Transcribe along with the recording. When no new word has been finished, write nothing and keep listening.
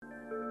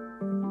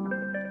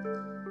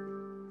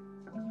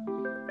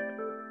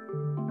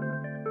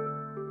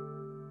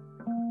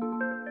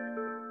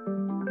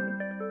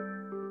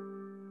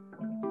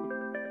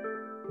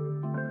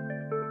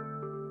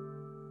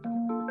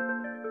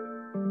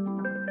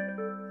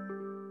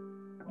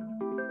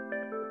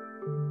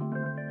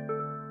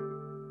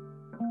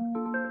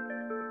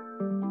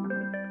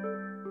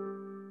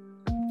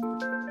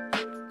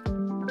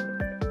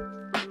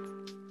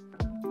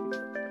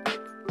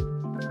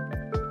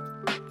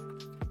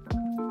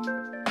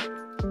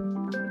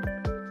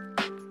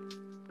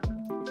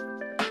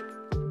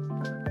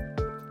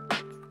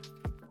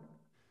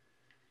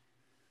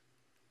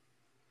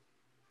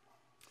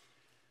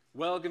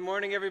Well, good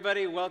morning,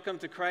 everybody. Welcome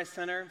to Christ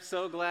Center.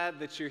 So glad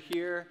that you're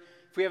here.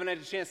 If we haven't had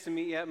a chance to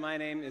meet yet, my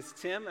name is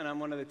Tim, and I'm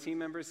one of the team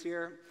members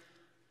here.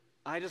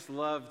 I just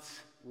loved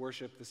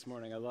worship this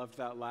morning. I loved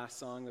that last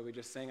song that we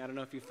just sang. I don't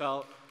know if you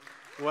felt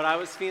what I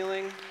was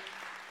feeling.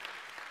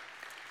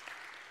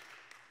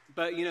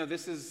 But,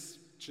 this is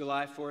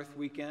July 4th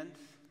weekend,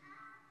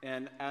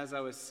 and as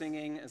I was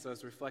singing, as I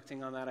was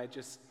reflecting on that,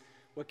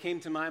 what came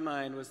to my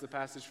mind was the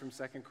passage from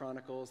 2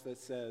 Chronicles that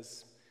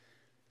says,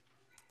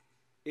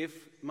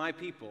 "If my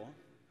people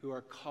who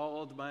are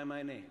called by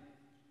my name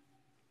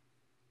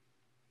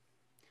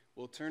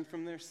will turn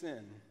from their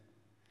sin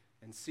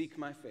and seek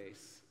my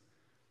face,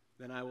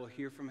 then I will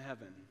hear from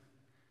heaven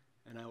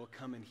and I will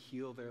come and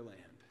heal their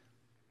land."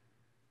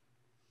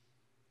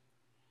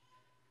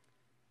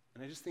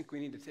 And I just think we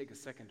need to take a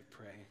second to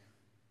pray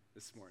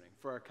this morning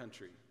for our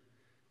country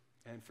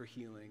and for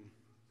healing.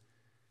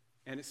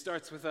 And it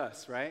starts with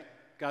us, right?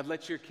 God,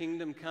 let your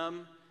kingdom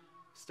come,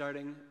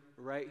 starting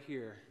right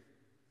here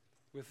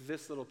with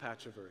this little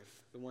patch of earth,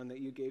 the one that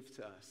you gave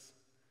to us,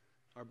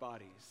 our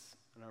bodies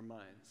and our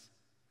minds.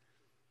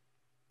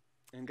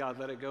 And God,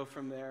 let it go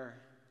from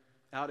there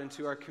out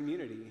into our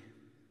community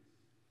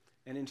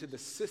and into the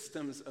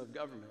systems of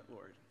government,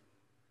 Lord.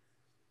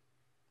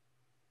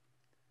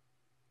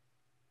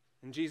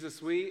 And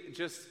Jesus, we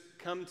just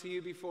come to you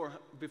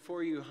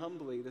before you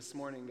humbly this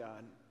morning,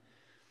 God.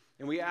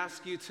 And we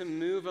ask you to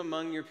move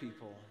among your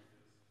people.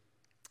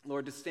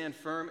 Lord, to stand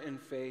firm in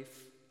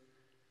faith,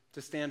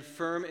 to stand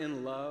firm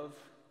in love.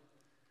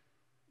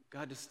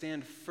 God, to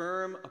stand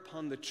firm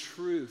upon the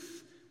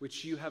truth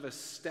which you have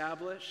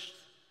established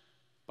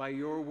by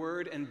your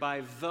word and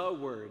by the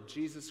word,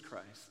 Jesus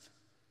Christ.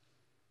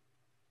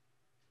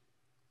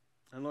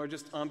 And Lord,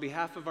 just on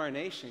behalf of our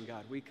nation,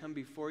 God, we come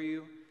before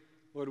you.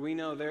 Lord, we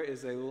know there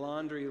is a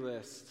laundry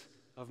list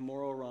of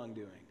moral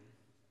wrongdoing.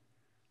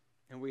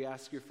 And we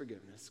ask your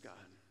forgiveness,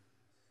 God.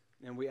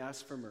 And we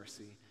ask for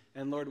mercy.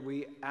 And Lord,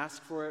 we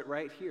ask for it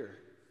right here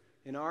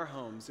in our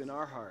homes, in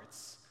our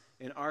hearts,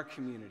 in our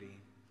community,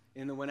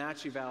 in the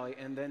Wenatchee Valley,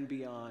 and then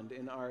beyond,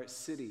 in our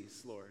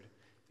cities, Lord,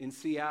 in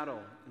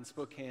Seattle, in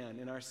Spokane,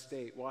 in our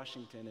state,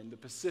 Washington, in the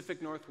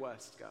Pacific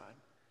Northwest, God,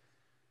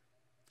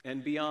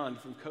 and beyond,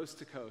 from coast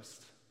to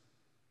coast.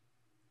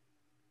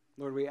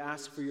 Lord, we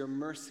ask for your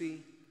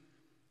mercy,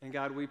 and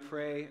God, we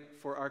pray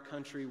for our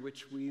country,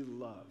 which we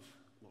love,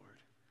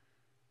 Lord.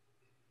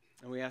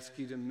 And we ask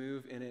you to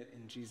move in it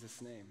in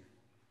Jesus' name.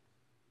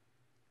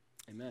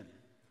 Amen.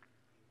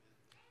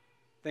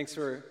 Thanks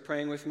for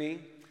praying with me.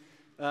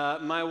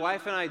 My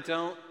wife and I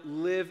don't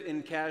live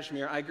in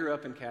Kashmir. I grew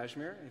up in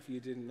Kashmir, if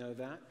you didn't know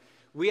that.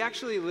 We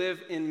actually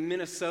live in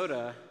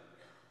Minnesota.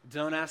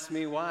 Don't ask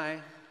me why.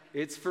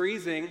 It's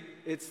freezing.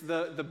 It's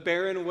the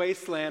barren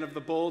wasteland of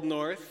the bold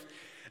north.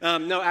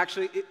 No,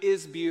 actually, it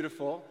is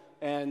beautiful.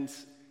 And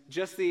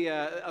just the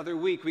other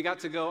week, we got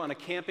to go on a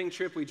camping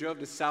trip. We drove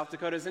to South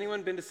Dakota. Has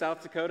anyone been to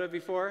South Dakota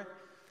before?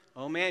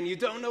 Oh man, you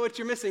don't know what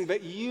you're missing,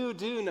 but you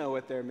do know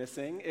what they're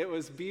missing. It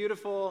was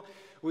beautiful.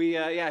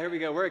 Here we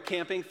go. We're a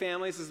camping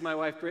family. This is my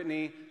wife,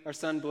 Brittany, our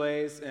son,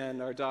 Blaze,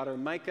 and our daughter,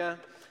 Micah.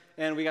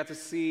 And we got to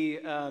see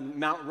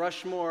Mount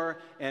Rushmore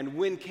and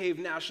Wind Cave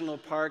National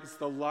Park. It's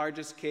the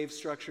largest cave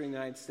structure in the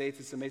United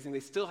States. It's amazing. They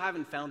still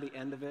haven't found the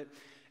end of it.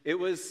 It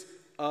was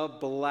a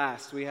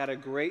blast. We had a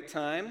great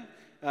time.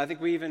 I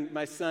think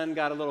my son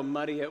got a little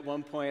muddy at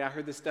one point. I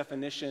heard this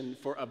definition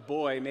for a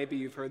boy. Maybe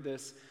you've heard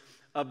this.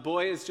 A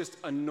boy is just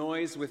a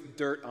noise with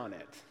dirt on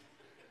it.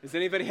 Has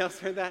anybody else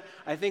heard that?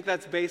 I think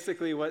that's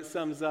basically what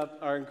sums up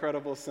our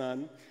incredible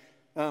son.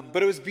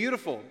 But it was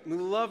beautiful. We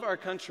love our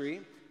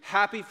country.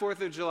 Happy 4th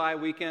of July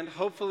weekend.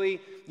 Hopefully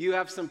you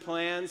have some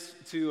plans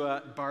to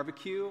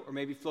barbecue or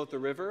maybe float the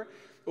river.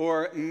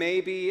 Or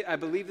maybe, I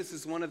believe this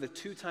is one of the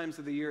 2 times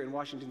of the year in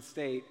Washington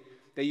State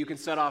that you can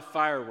set off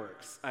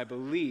fireworks. I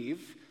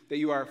believe that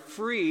you are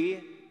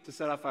free to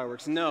set off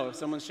fireworks. No,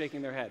 someone's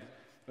shaking their head.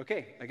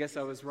 Okay, I guess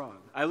I was wrong.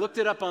 I looked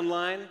it up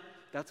online.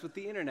 That's what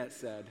the internet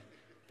said.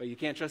 But you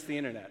can't trust the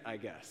internet, I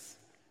guess.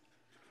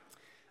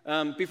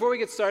 Before we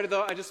get started,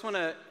 though, I just want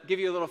to give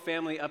you a little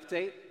family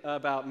update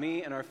about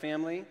me and our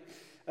family.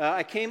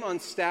 I came on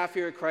staff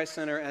here at Christ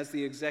Center as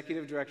the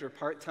executive director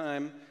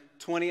part-time,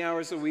 20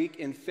 hours a week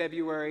in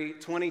February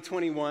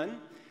 2021.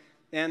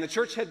 And the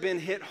church had been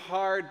hit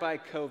hard by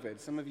COVID.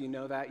 Some of you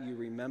know that, you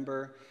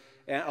remember.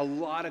 And a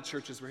lot of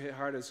churches were hit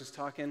hard. I was just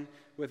talking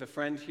with a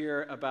friend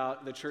here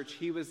about the church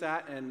he was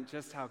at and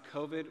just how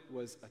COVID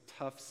was a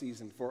tough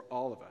season for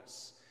all of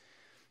us.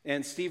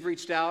 And Steve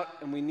reached out,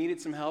 and we needed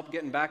some help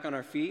getting back on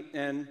our feet.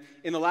 And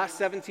in the last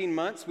 17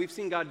 months, we've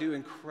seen God do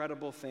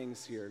incredible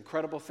things here.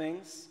 Incredible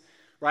things,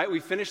 right?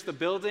 We finished the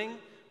building.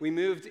 We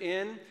moved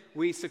in.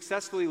 We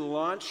successfully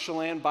launched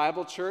Chelan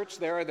Bible Church.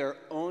 They are their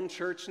own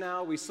church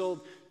now. We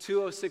sold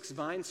 206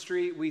 Vine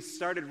Street. We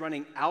started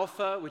running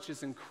Alpha, which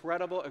is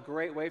incredible, a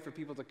great way for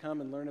people to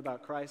come and learn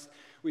about Christ.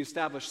 We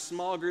established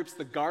small groups.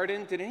 The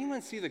Garden. Did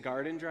anyone see the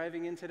Garden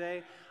driving in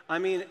today? I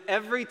mean,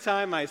 every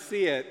time I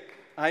see it,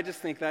 I just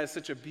think that is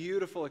such a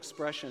beautiful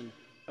expression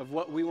of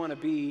what we want to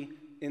be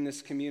in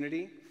this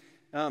community.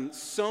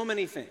 So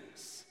many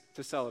things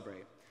to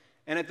celebrate.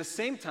 And at the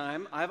same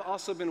time, I've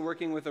also been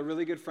working with a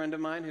really good friend of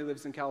mine who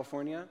lives in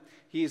California.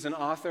 He's an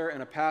author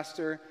and a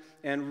pastor,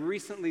 and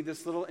recently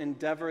this little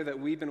endeavor that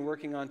we've been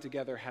working on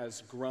together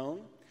has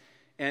grown,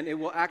 and it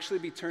will actually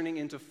be turning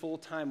into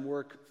full-time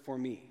work for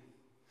me,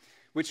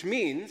 which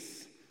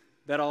means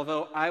that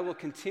although I will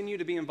continue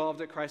to be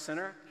involved at Christ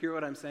Center, hear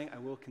what I'm saying, I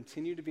will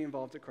continue to be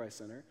involved at Christ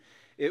Center.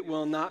 It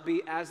will not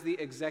be as the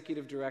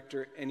executive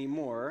director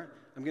anymore.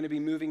 I'm going to be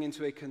moving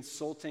into a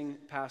consulting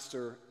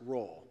pastor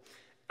role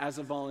as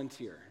a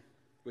volunteer,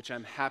 which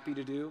I'm happy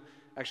to do.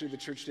 Actually, the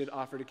church did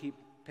offer to keep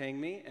paying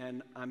me,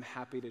 and I'm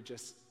happy to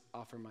just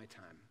offer my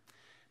time.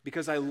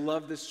 Because I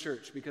love this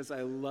church, because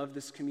I love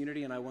this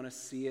community, and I want to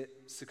see it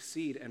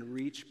succeed and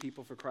reach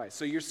people for Christ.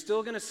 So you're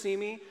still going to see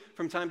me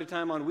from time to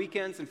time on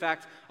weekends. In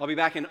fact, I'll be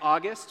back in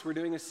August. We're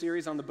doing a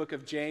series on the book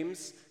of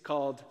James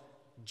called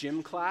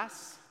Gym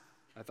Class.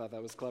 I thought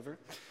that was clever.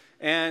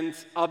 And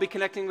I'll be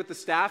connecting with the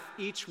staff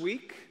each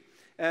week,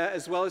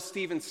 as well as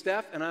Steve and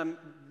Steph, and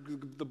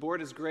the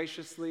board has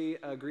graciously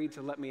agreed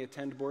to let me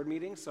attend board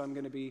meetings, so I'm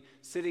going to be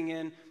sitting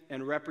in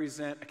and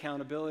represent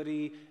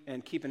accountability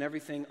and keeping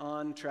everything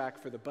on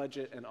track for the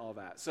budget and all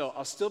that. So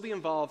I'll still be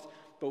involved,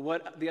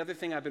 but the other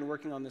thing I've been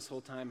working on this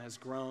whole time has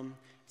grown,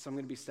 so I'm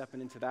going to be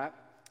stepping into that,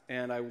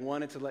 and I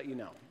wanted to let you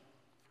know.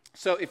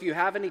 So if you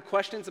have any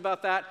questions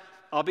about that,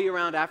 I'll be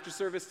around after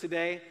service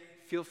today.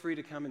 Feel free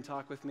to come and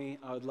talk with me.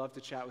 I would love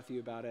to chat with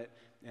you about it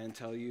and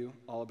tell you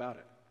all about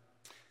it.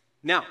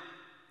 Now,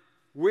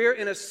 we're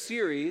in a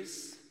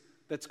series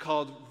that's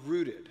called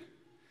Rooted.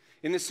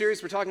 In this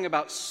series, we're talking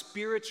about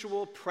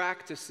spiritual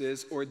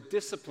practices or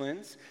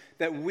disciplines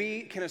that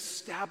we can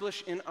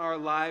establish in our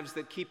lives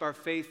that keep our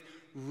faith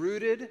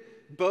rooted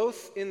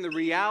both in the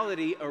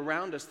reality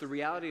around us, the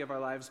reality of our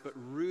lives, but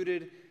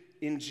rooted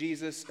in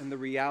Jesus and the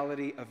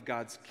reality of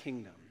God's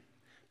kingdom.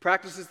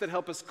 Practices that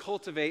help us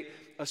cultivate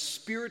a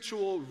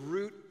spiritual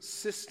root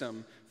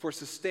system for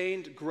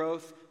sustained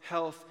growth,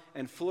 health,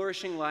 and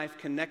flourishing life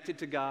connected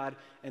to God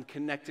and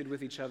connected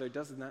with each other.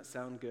 Doesn't that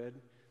sound good?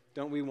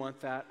 Don't we want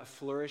that? A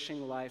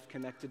flourishing life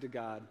connected to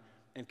God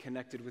and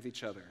connected with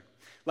each other.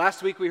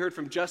 Last week we heard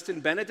from Justin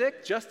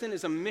Benedict. Justin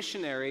is a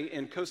missionary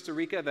in Costa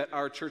Rica that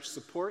our church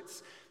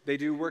supports. They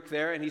do work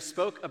there, and he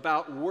spoke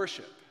about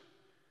worship.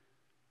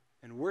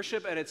 And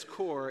worship at its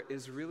core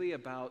is really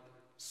about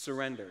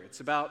surrender. It's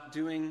about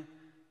doing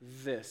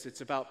this.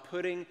 It's about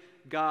putting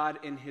God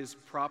in his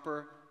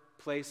proper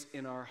place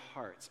in our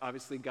hearts.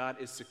 Obviously, God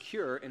is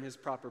secure in his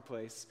proper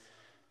place,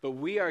 but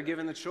we are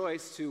given the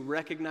choice to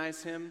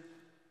recognize him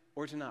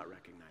or to not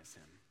recognize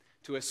him,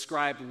 to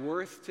ascribe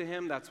worth to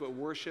him, that's what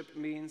worship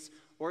means,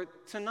 or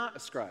to not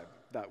ascribe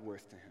that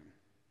worth to him.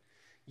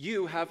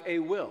 You have a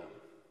will.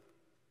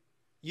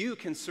 You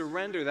can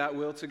surrender that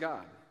will to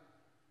God.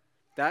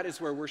 That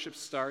is where worship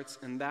starts,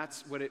 and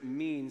that's what it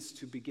means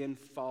to begin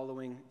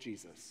following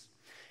Jesus.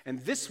 And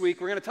this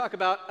week, we're going to talk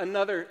about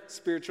another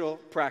spiritual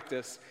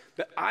practice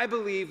that I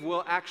believe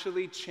will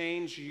actually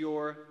change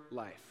your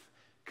life,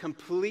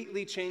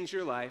 completely change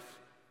your life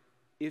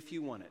if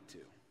you want it to.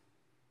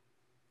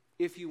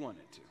 If you want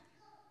it to.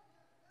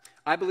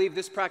 I believe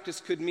this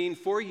practice could mean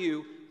for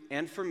you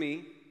and for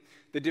me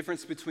the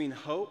difference between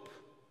hope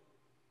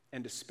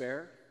and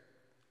despair,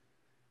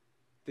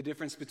 the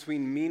difference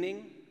between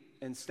meaning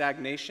and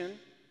stagnation,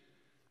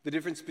 the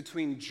difference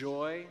between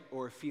joy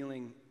or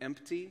feeling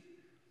empty,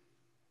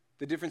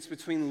 the difference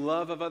between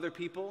love of other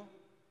people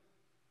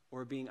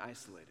or being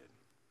isolated.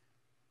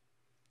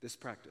 This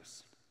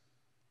practice.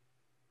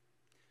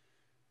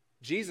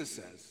 Jesus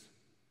says,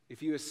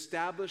 if you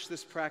establish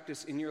this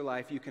practice in your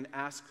life, you can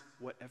ask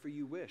whatever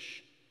you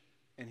wish,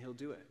 and he'll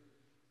do it.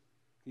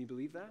 Can you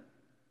believe that?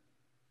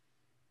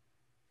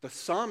 The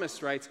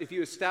psalmist writes, if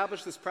you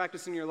establish this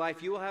practice in your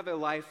life, you will have a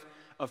life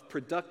of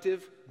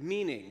productive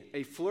meaning,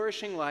 a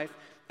flourishing life,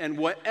 and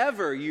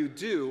whatever you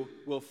do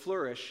will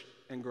flourish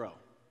and grow.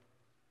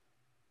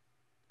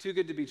 Too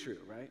good to be true,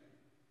 right?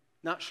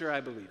 Not sure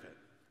I believe it.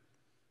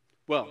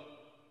 Well,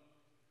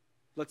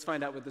 let's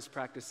find out what this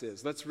practice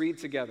is. Let's read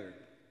together.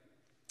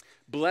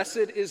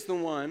 Blessed is the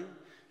one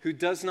who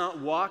does not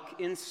walk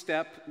in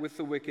step with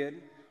the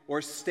wicked,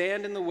 or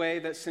stand in the way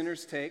that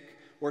sinners take,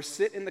 or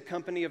sit in the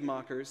company of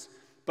mockers,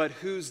 but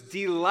whose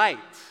delight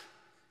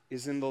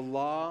is in the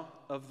law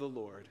of the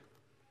Lord,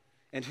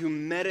 and who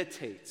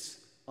meditates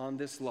on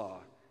this law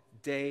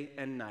day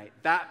and night.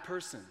 That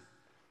person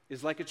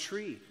is like a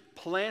tree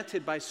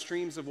planted by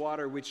streams of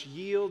water, which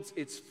yields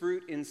its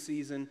fruit in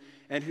season,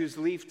 and whose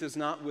leaf does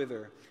not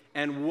wither.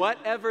 And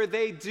whatever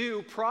they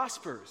do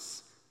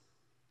prospers.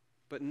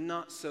 But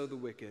not so the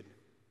wicked.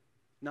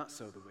 Not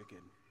so the wicked.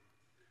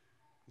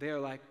 They are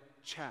like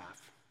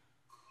chaff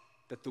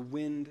that the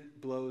wind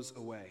blows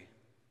away.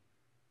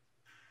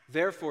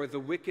 Therefore, the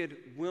wicked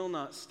will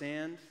not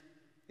stand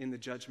in the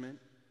judgment,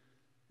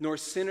 nor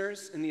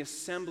sinners in the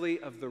assembly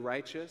of the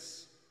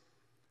righteous.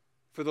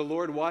 For the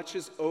Lord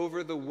watches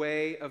over the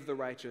way of the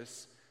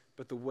righteous,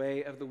 but the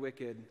way of the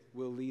wicked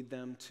will lead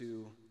them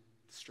to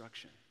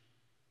destruction.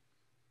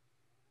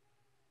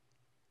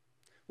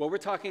 What we're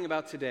talking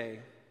about today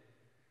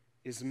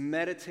is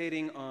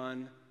meditating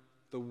on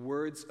the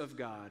words of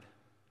God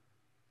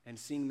and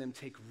seeing them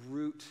take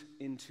root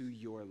into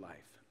your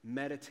life.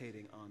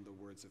 Meditating on the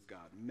words of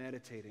God.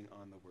 Meditating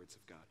on the words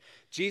of God.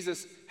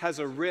 Jesus has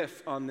a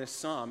riff on this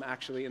psalm,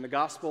 actually, in the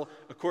gospel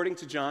according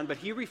to John, but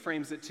he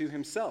reframes it to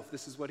himself.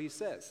 This is what he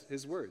says,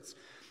 his words.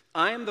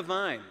 I am the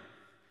vine.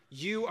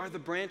 You are the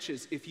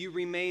branches. If you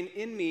remain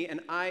in me and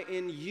I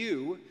in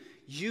you,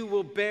 you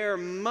will bear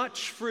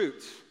much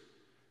fruit.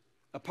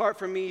 Apart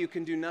from me, you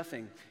can do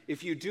nothing.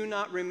 If you do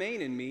not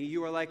remain in me,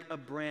 you are like a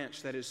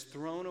branch that is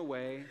thrown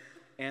away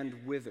and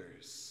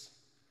withers.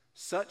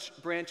 Such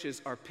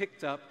branches are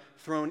picked up,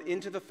 thrown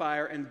into the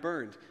fire, and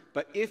burned.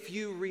 But if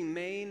you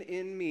remain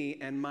in me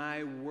and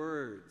my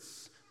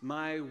words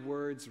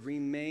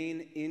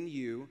remain in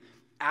you,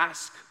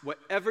 ask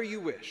whatever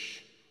you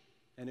wish,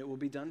 and it will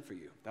be done for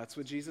you. That's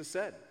what Jesus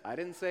said. I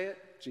didn't say it.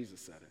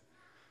 Jesus said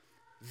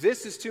it.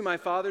 This is to my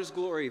Father's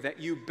glory, that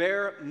you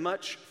bear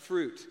much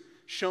fruit,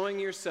 showing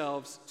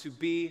yourselves to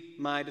be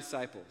my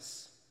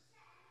disciples.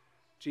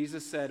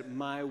 Jesus said,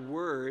 my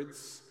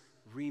words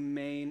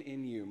remain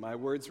in you. My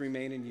words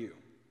remain in you.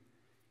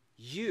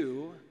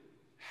 You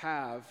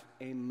have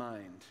a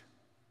mind.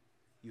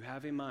 You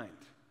have a mind.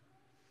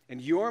 And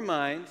your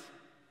mind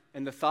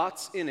and the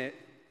thoughts in it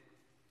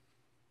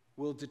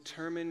will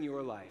determine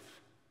your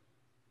life.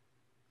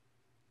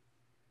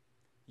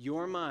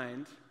 Your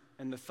mind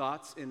and the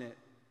thoughts in it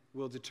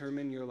will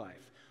determine your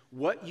life.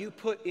 What you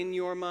put in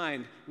your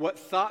mind, what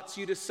thoughts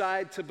you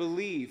decide to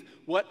believe,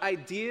 what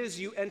ideas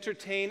you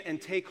entertain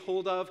and take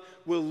hold of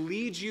will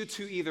lead you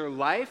to either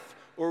life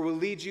or will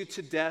lead you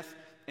to death.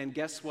 And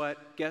guess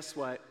what? Guess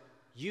what?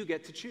 You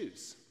get to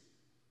choose.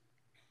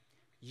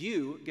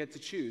 You get to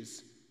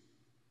choose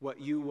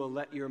what you will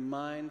let your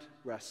mind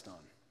rest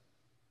on.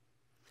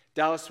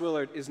 Dallas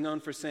Willard is known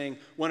for saying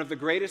one of the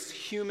greatest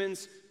human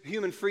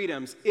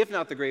freedoms, if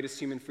not the greatest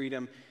human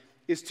freedom,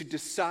 is to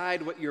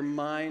decide what your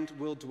mind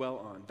will dwell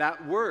on.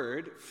 That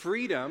word,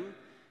 freedom,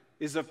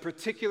 is of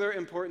particular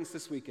importance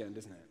this weekend,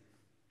 isn't it?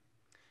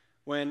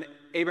 When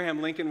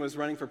Abraham Lincoln was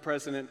running for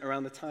president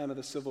around the time of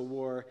the Civil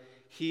War,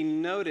 he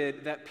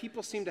noted that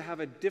people seem to have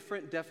a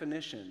different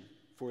definition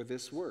for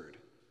this word,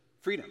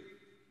 freedom.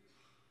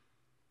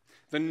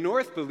 The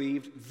North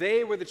believed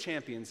they were the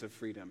champions of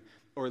freedom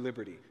or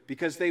liberty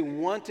because they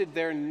wanted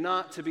there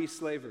not to be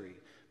slavery.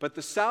 But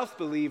the South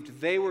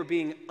believed they were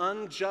being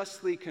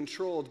unjustly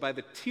controlled by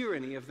the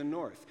tyranny of the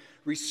North,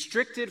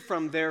 restricted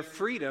from their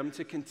freedom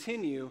to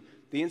continue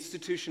the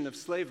institution of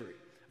slavery.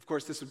 Of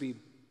course, this would be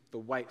the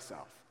white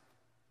South.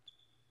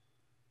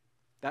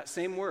 That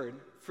same word,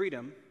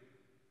 freedom,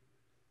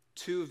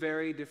 two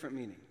very different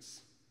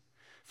meanings.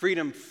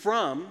 Freedom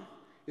from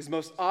is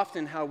most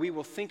often how we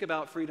will think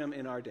about freedom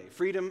in our day.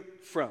 Freedom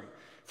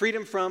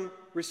from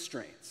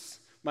restraints.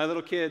 My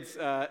little kids,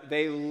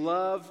 they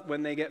love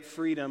when they get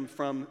freedom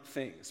from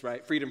things,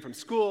 right? Freedom from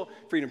school,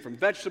 freedom from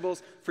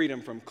vegetables,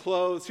 freedom from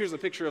clothes. Here's a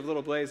picture of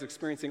little Blaze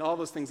experiencing all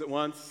those things at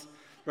once,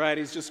 right?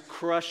 He's just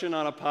crushing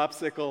on a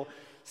popsicle,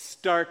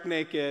 stark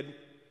naked.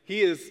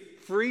 He is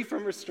free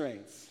from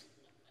restraints.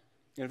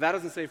 And if that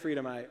doesn't say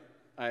freedom,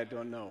 I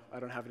don't know. I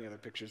don't have any other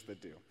pictures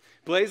that do.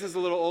 Blaze is a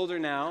little older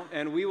now,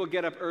 and we will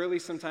get up early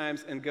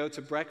sometimes and go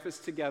to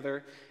breakfast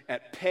together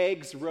at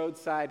Peg's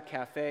Roadside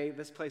Cafe.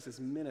 This place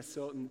is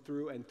Minnesotan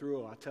through and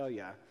through, I'll tell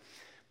ya.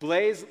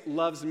 Blaze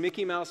loves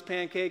Mickey Mouse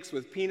pancakes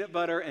with peanut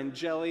butter and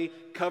jelly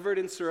covered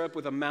in syrup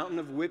with a mountain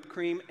of whipped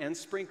cream and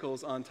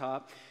sprinkles on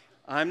top.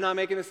 I'm not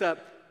making this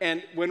up.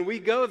 And when we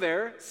go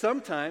there,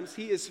 sometimes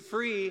he is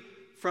free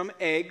from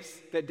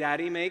eggs that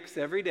Daddy makes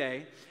every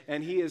day,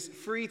 and he is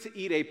free to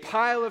eat a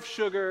pile of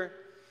sugar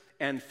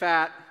and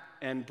fat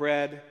and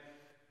bread,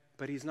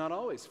 but he's not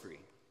always free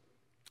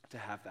to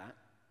have that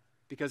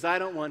because I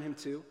don't want him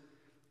to,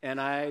 and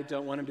I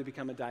don't want him to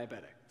become a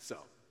diabetic. So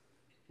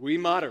we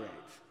moderate.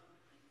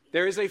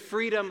 There's a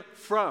freedom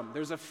from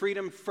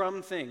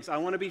things. I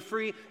want to be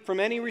free from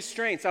any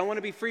restraints. I want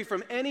to be free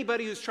from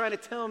anybody who's trying to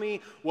tell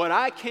me what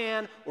I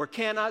can or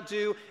cannot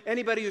do,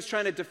 anybody who's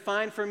trying to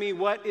define for me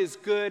what is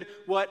good,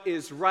 what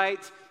is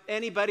right,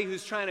 anybody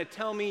who's trying to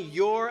tell me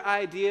your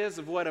ideas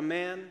of what a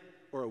man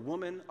or a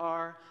woman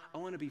are. I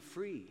want to be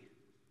free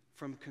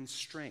from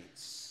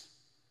constraints.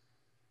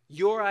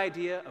 Your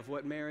idea of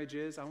what marriage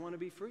is, I want to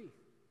be free.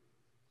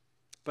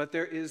 But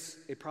there is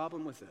a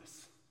problem with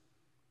this.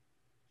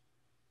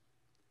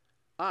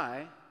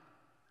 I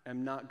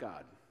am not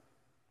God.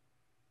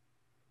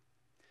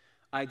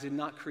 I did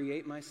not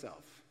create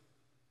myself.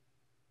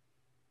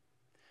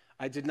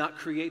 I did not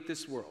create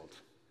this world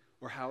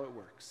or how it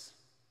works.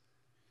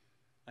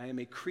 I am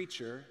a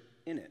creature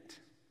in it.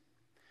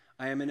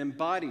 I am an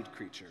embodied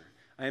creature.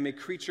 I am a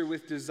creature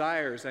with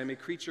desires. I am a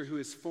creature who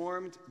is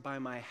formed by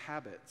my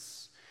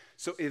habits.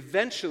 So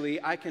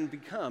eventually I can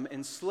become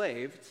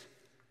enslaved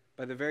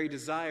by the very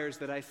desires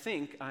that I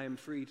think I am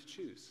free to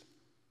choose.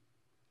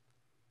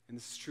 And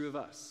this is true of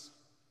us.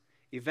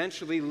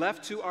 Eventually,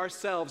 left to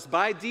ourselves,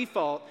 by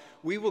default,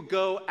 we will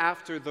go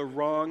after the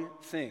wrong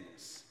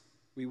things.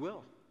 We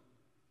will.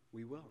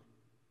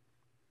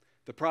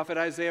 The prophet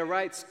Isaiah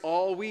writes,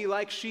 all we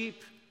like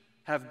sheep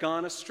have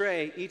gone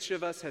astray. Each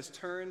of us has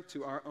turned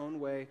to our own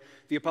way.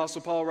 The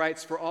Apostle Paul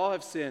writes, for all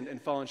have sinned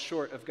and fallen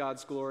short of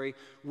God's glory.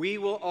 We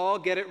will all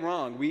get it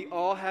wrong. We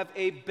all have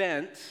a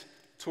bent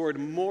toward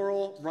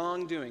moral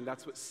wrongdoing.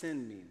 That's what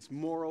sin means,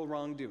 moral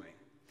wrongdoing.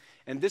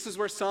 And this is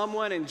where Psalm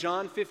 1 and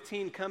John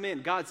 15 come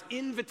in. God's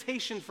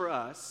invitation for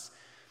us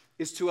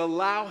is to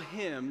allow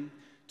him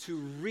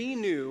to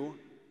renew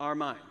our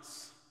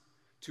minds,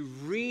 to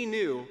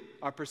renew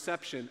our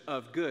perception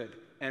of good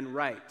and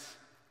right.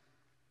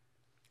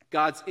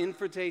 God's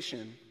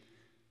invitation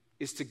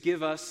is to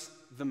give us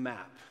the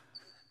map,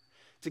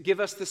 to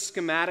give us the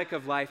schematic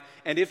of life.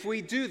 And if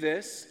we do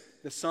this,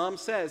 the psalm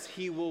says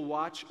he will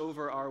watch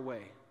over our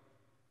way.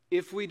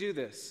 If we do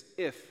this,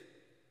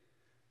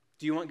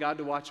 do you want God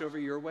to watch over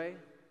your way?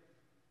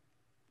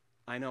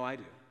 I know I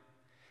do.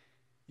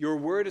 Your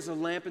word is a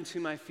lamp unto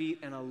my feet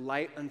and a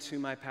light unto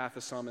my path,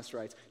 the psalmist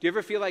writes. Do you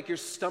ever feel like you're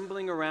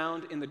stumbling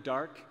around in the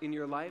dark in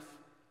your life,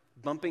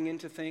 bumping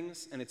into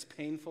things, and it's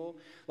painful?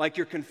 Like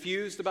you're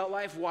confused about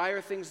life? Why are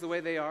things the way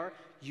they are?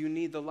 You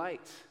need the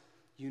light.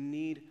 You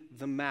need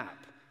the map.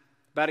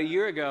 About a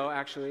year ago,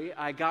 actually,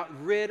 I got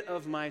rid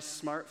of my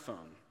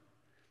smartphone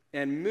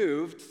and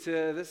moved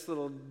to this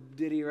little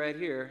ditty right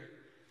here.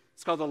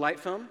 It's called the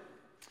Light Phone.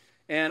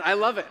 And I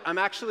love it. I'm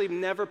actually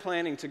never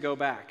planning to go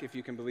back, if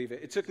you can believe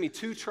it. It took me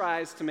 2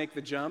 tries to make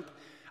the jump.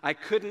 I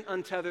couldn't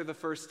untether the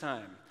first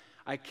time.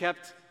 I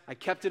kept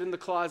it in the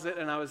closet,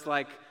 and I was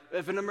like,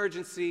 if an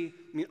emergency,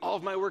 all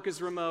of my work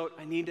is remote,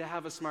 I need to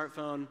have a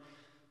smartphone,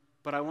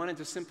 but I wanted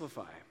to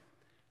simplify.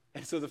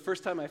 And so the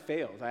first time I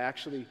failed, I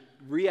actually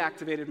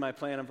reactivated my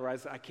plan on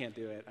Verizon. I can't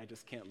do it. I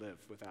just can't live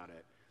without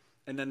it.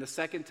 And then the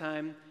second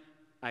time,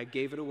 I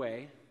gave it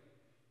away,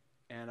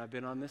 and I've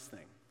been on this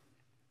thing.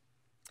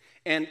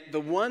 And the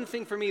one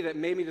thing for me that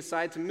made me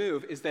decide to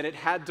move is that it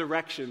had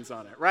directions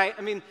on it, right?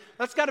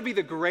 That's got to be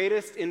the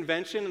greatest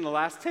invention in the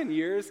last 10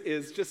 years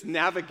is just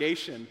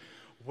navigation.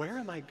 Where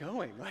am I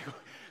going? Like,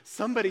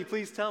 somebody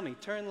please tell me,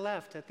 turn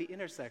left at the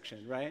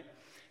intersection, right?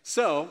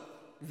 So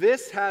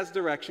this has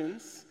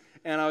directions,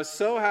 and I was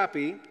so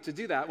happy to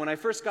do that. When I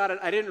first got it,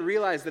 I didn't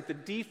realize that the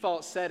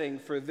default setting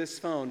for this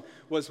phone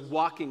was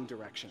walking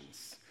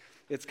directions.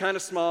 It's kind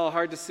of small,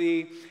 hard to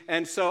see.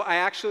 And so I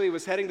actually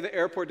was heading to the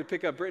airport to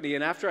pick up Brittany,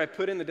 and after I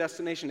put in the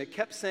destination, it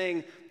kept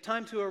saying,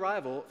 time to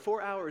arrival,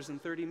 4 hours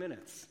and 30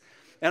 minutes.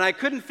 And I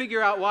couldn't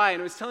figure out why, and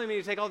it was telling me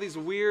to take all these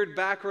weird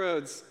back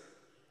roads.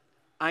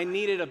 I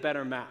needed a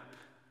better map.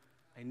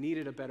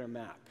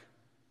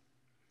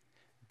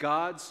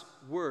 God's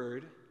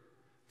word,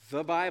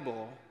 the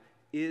Bible,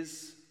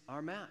 is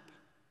our map.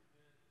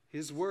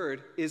 His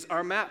word is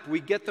our map.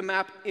 We get the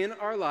map in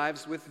our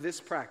lives with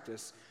this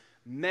practice,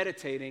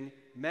 meditating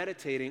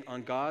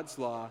on God's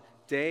law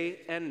day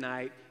and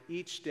night,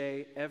 each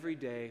day, every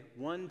day,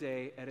 one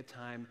day at a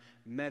time,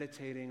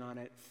 meditating on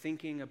it,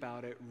 thinking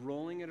about it,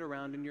 rolling it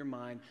around in your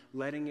mind,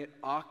 letting it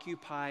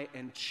occupy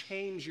and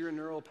change your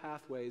neural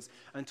pathways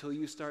until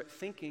you start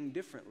thinking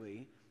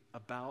differently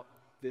about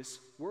this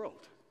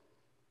world.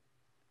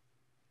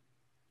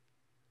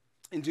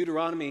 In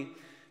Deuteronomy,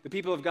 the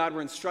people of God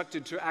were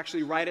instructed to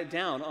actually write it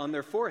down on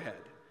their forehead.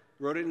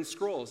 Wrote it in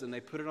scrolls, and they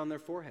put it on their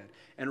forehead.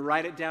 And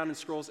write it down in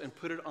scrolls and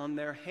put it on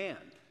their hand.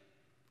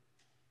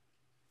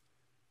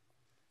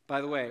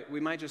 By the way, we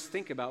might just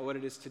think about what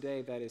it is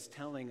today that is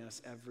telling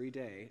us every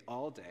day,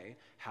 all day,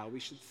 how we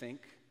should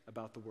think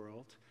about the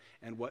world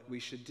and what we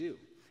should do.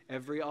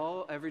 Every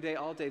day,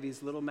 all day,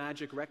 these little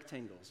magic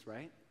rectangles,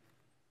 right?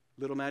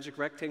 Little magic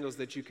rectangles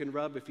that you can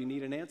rub if you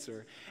need an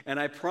answer. And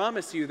I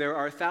promise you there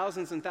are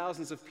thousands and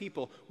thousands of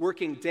people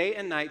working day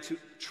and night to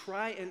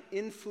try and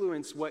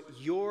influence what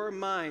your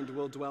mind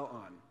will dwell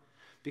on.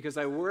 Because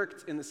I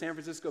worked in the San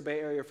Francisco Bay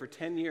Area for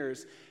 10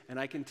 years, and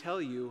I can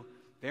tell you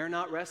they're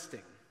not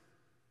resting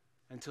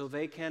until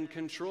they can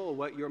control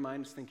what your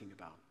mind is thinking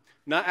about.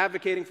 Not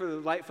advocating for the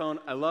light phone.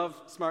 I love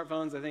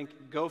smartphones. I think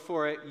go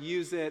for it,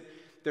 use it.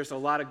 There's a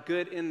lot of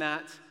good in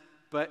that.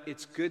 But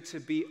it's good to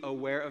be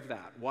aware of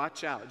that.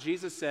 Watch out.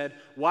 Jesus said,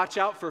 watch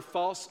out for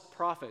false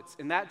prophets.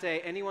 In that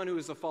day, anyone who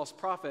was a false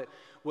prophet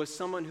was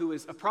someone who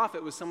is, a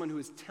prophet was someone who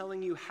is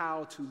telling you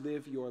how to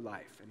live your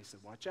life. And he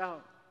said, watch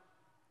out.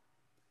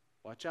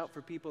 Watch out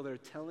for people that are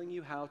telling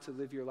you how to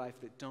live your life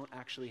that don't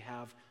actually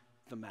have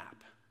the map.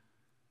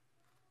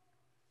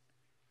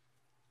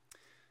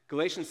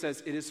 Galatians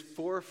says it is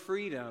for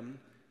freedom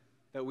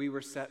that we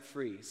were set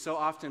free. So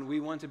often we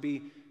want to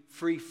be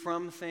free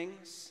from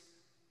things,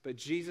 but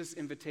Jesus'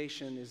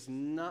 invitation is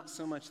not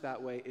so much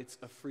that way. It's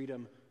a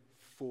freedom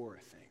for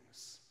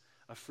things,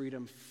 a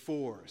freedom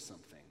for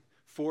something,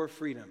 for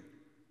freedom.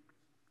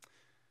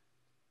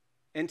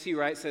 N.T.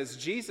 Wright says,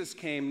 Jesus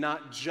came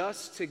not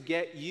just to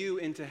get you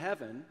into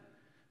heaven,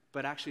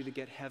 but actually to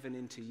get heaven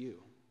into you.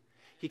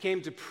 He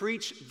came to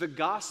preach the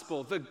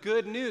gospel, the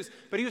good news,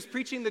 but he was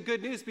preaching the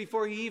good news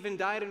before he even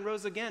died and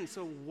rose again.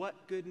 So what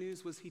good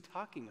news was he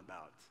talking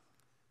about?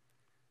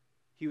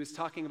 He was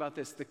talking about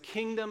this. The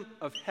kingdom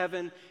of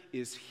heaven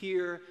is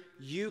here.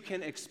 You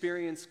can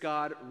experience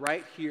God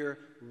right here,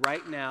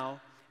 right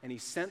now. and he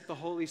sent the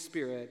Holy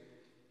Spirit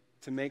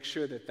to make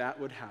sure that that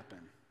would happen.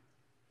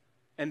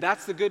 And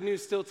that's the good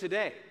news still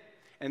today.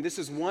 And this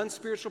is one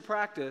spiritual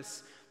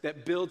practice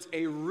that builds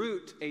a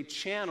route, a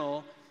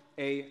channel,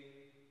 a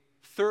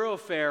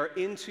thoroughfare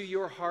into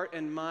your heart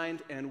and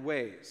mind and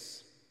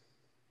ways.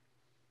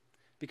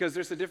 Because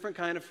there's a different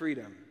kind of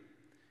freedom.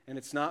 And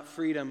it's not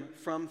freedom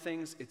from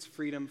things, it's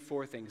freedom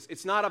for things.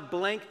 It's not a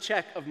blank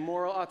check of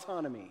moral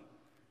autonomy.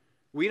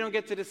 We don't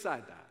get to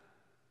decide that.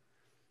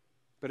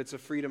 But it's a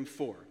freedom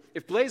for.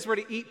 If Blaze were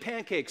to eat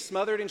pancakes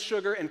smothered in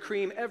sugar and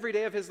cream every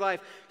day of his life,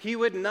 he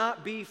would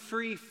not be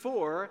free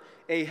for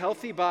a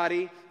healthy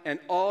body and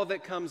all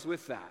that comes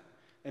with that.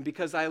 And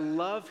because I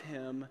love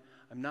him,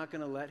 I'm not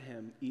going to let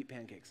him eat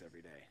pancakes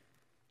every day.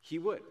 He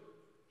would.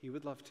 He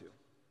would love to.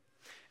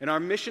 And our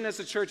mission as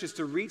a church is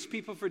to reach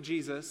people for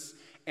Jesus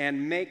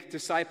and make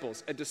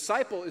disciples. A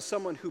disciple is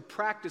someone who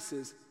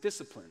practices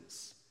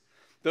disciplines.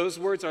 Those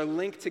words are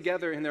linked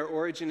together in their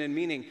origin and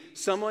meaning.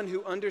 Someone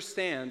who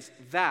understands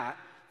that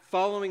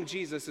following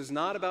Jesus is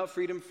not about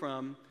freedom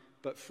from,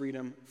 but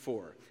freedom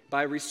for.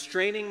 By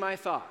restraining my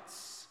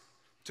thoughts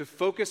to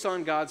focus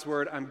on God's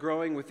word, I'm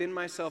growing within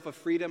myself a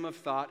freedom of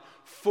thought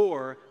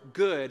for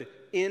good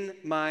in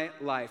my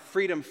life.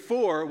 Freedom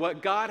for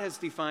what God has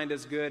defined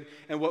as good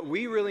and what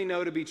we really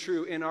know to be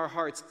true in our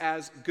hearts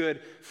as good.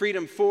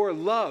 Freedom for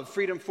love.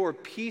 Freedom for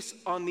peace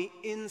on the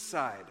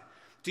inside.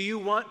 Do you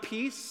want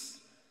peace?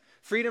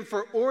 Freedom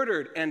for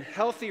ordered and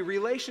healthy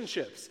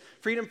relationships.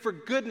 Freedom for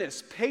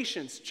goodness,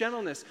 patience,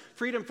 gentleness.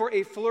 Freedom for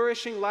a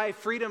flourishing life.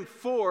 Freedom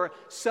for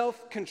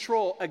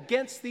self-control.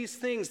 Against these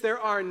things, there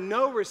are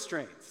no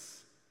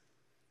restraints.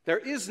 There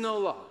is no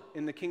law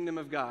in the kingdom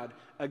of God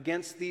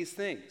against these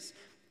things.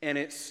 And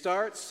it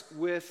starts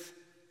with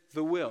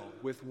the will,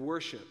 with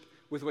worship,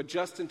 with what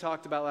Justin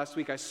talked about last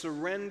week. I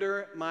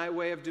surrender my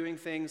way of doing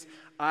things.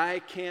 I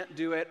can't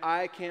do it.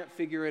 I can't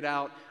figure it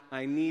out.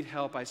 I need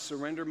help. I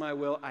surrender my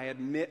will. I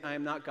admit I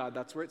am not God.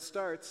 That's where it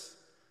starts.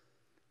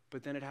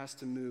 But then it has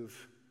to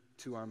move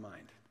to our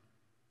mind.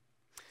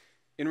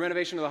 In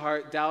Renovation of the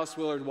Heart, Dallas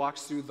Willard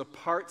walks through the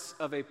parts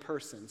of a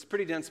person. It's a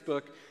pretty dense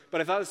book, but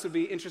I thought this would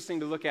be interesting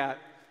to look at.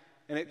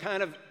 And it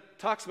kind of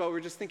talks about what we're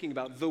just thinking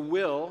about. The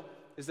will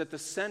is at the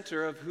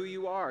center of who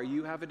you are.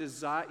 You have a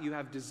desire. You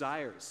have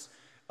desires.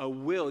 A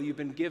will. You've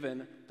been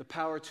given the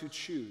power to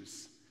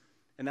choose.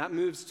 And that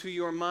moves to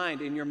your mind.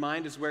 And your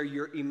mind is where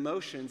your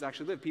emotions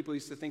actually live. People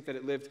used to think that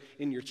it lived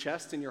in your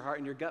chest, in your heart,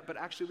 in your gut, but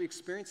actually we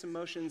experience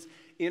emotions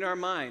in our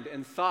mind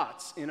and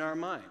thoughts in our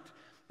mind.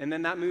 And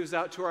then that moves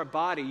out to our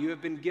body. You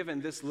have been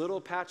given this little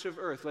patch of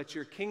earth. Let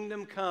your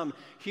kingdom come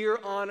here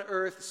on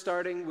earth,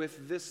 starting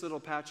with this little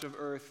patch of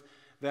earth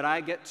that I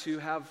get to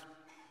have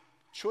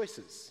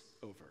choices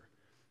over.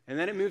 And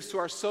then it moves to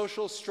our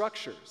social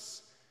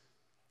structures.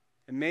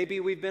 And maybe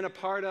we've been a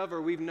part of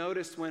or we've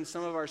noticed when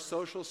some of our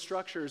social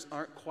structures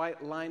aren't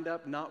quite lined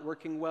up, not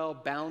working well,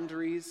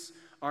 boundaries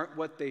aren't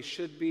what they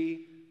should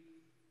be.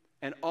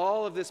 And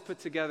all of this put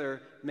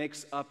together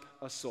makes up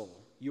a soul.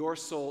 Your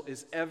soul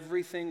is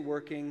everything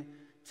working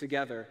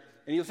together.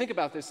 And you'll think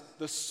about this,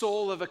 the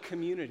soul of a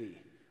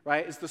community,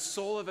 right? Is the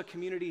soul of a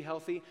community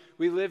healthy?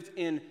 We lived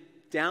in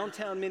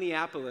downtown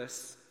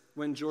Minneapolis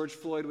when George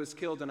Floyd was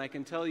killed, and I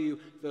can tell you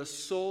the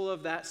soul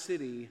of that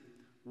city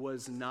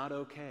was not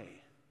okay.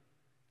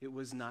 It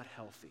was not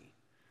healthy.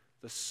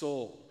 The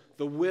soul,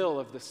 the will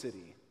of the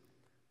city,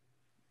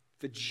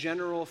 the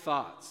general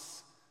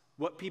thoughts,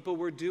 what people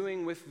were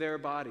doing with their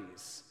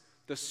bodies,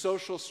 the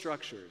social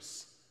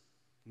structures,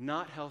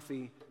 not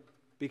healthy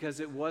because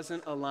it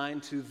wasn't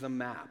aligned to the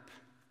map.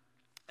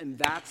 And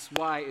that's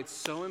why it's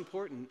so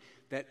important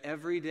that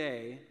every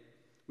day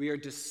we are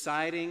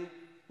deciding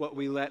what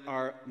we let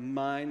our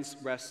minds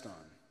rest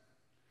on.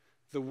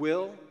 The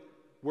will,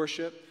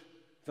 worship,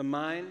 the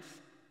mind,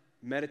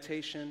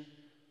 meditation,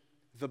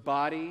 the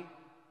body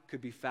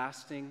could be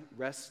fasting,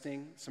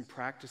 resting, some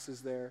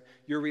practices there.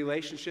 Your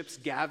relationships,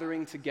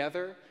 gathering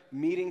together,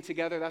 meeting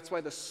together. That's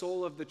why the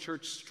soul of the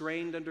church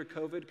strained under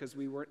COVID, because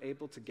we weren't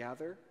able to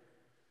gather.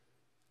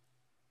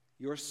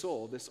 Your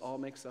soul, this all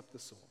makes up the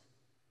soul.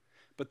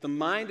 But the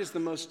mind is the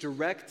most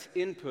direct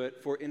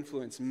input for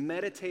influence,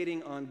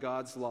 meditating on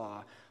God's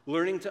law,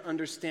 learning to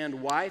understand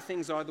why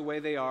things are the way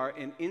they are,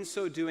 and in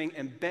so doing,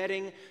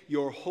 embedding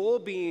your whole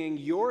being,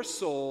 your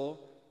soul,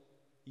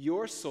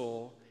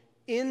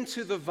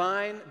 into the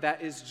vine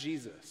that is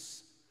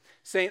Jesus.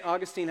 St.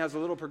 Augustine has a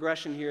little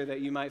progression here that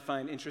you might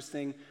find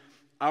interesting.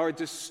 Our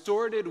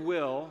distorted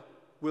will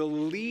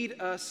lead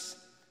us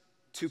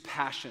to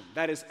passion,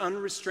 that is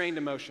unrestrained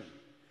emotion.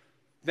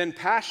 Then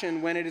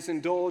passion, when it is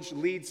indulged,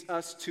 leads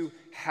us to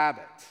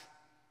habit.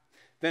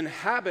 Then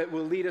habit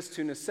will lead us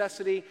to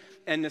necessity,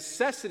 and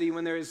necessity,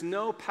 when there is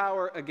no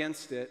power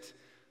against it,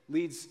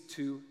 leads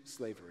to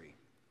slavery.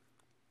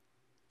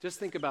 Just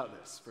think about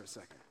this for a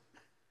second.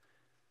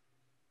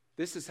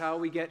 This is how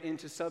we get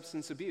into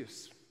substance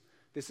abuse.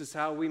 This is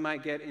how we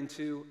might get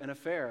into an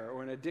affair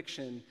or an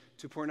addiction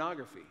to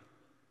pornography.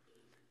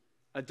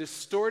 A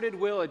distorted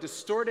will, a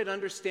distorted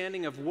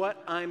understanding of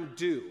what I'm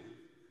due,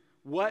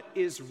 What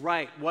is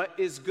right? What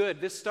is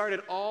good? This started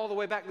all the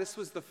way back. This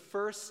was the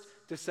first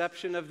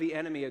deception of the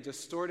enemy, a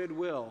distorted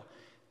will.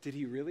 Did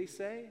he really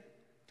say,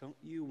 don't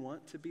you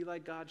want to be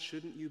like God?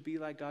 Shouldn't you be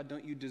like God?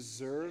 Don't you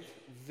deserve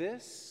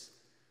this?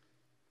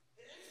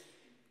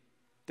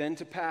 Then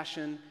to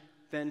passion,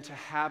 then to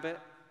habit,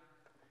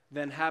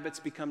 then habits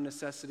become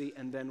necessity,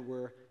 and then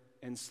we're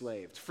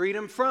enslaved.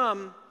 Freedom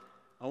from,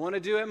 I want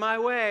to do it my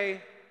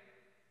way.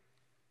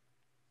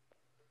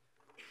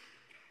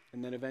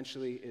 And then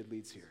eventually it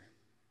leads here.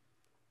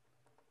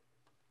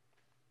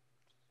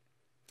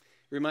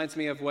 It reminds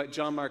me of what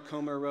John Mark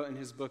Comer wrote in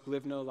his book,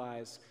 Live No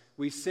Lies.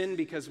 We sin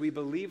because we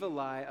believe a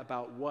lie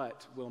about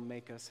what will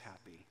make us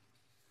happy.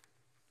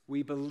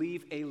 We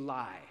believe a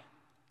lie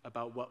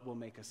about what will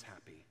make us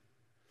happy.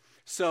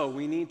 So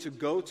we need to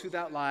go to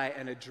that lie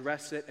and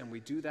address it, and we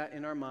do that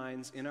in our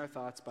minds, in our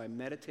thoughts, by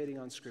meditating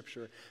on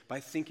Scripture, by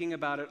thinking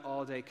about it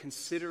all day,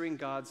 considering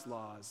God's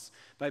laws,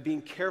 by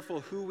being careful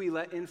who we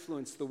let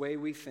influence the way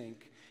we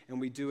think, and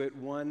we do it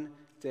one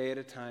day at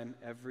a time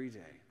every day.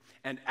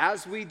 And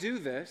as we do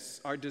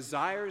this, our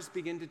desires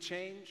begin to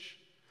change,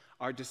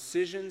 our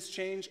decisions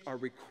change, our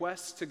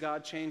requests to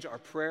God change, our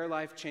prayer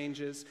life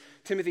changes.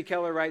 Timothy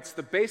Keller writes,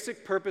 the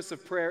basic purpose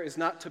of prayer is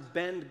not to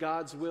bend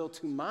God's will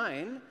to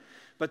mine,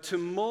 but to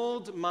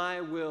mold my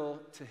will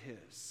to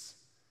his.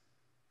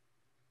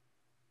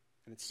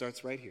 And it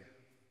starts right here.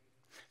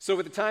 So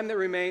with the time that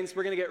remains,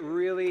 we're going to get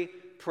really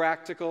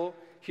practical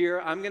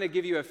here. I'm going to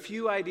give you a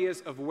few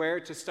ideas of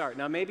where to start.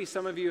 Now, maybe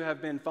some of you have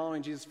been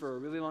following Jesus for a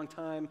really long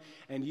time,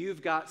 and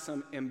you've got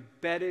some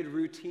embedded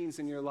routines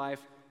in your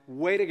life.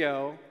 Way to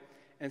go.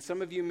 And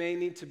some of you may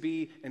need to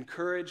be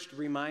encouraged,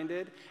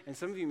 reminded, and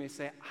some of you may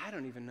say, I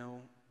don't even know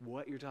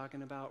what you're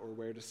talking about or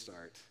where to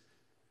start.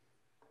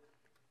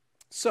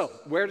 So,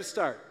 where to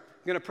start?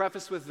 I'm going to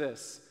preface with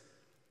this.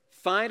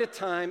 Find a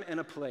time and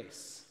a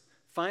place.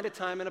 Find a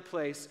time and a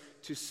place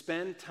to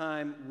spend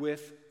time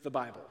with the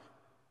Bible.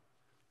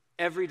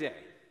 Every day.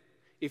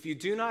 If you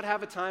do not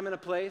have a time and a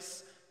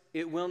place,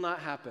 it will not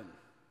happen.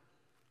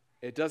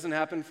 It doesn't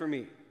happen for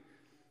me.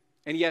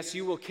 And yes,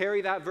 you will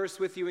carry that verse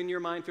with you in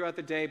your mind throughout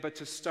the day, but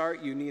to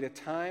start, you need a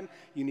time,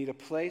 you need a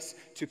place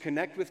to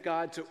connect with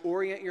God, to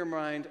orient your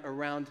mind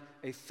around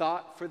a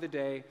thought for the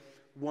day.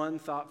 One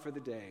thought for the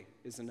day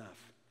is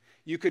enough.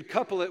 You could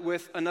couple it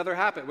with another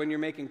habit when you're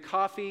making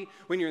coffee,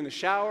 when you're in the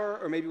shower,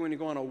 or maybe when you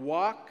go on a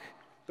walk,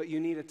 but you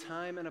need a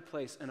time and a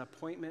place, an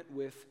appointment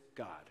with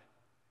God.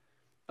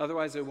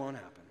 Otherwise, it won't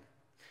happen.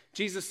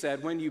 Jesus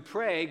said, when you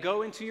pray,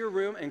 go into your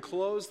room and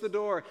close the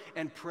door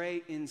and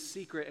pray in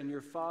secret, and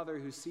your Father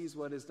who sees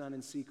what is done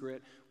in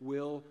secret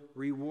will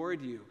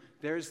reward you.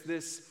 There's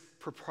this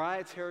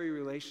proprietary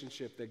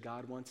relationship that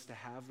God wants to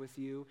have with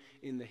you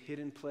in the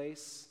hidden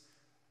place.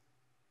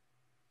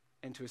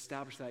 And to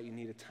establish that, you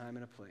need a time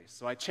and a place.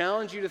 So I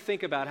challenge you to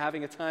think about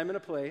having a time and a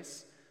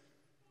place.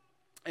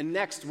 And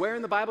next, where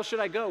in the Bible should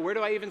I go? Where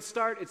do I even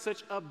start? It's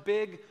such a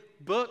big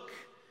book.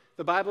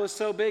 The Bible is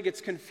so big,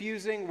 it's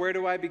confusing. Where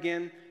do I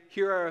begin?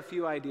 Here are a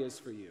few ideas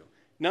for you.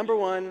 Number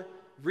one,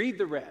 read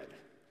the red.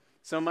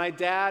 So my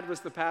dad was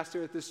the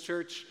pastor at this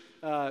church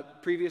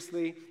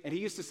previously, and he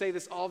used to say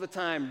this all the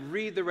time,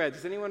 read the red.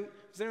 Does anyone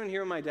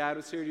here when my dad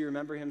was here, do you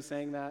remember him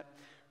saying that?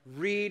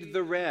 Read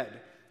the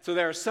red. So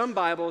there are some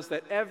Bibles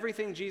that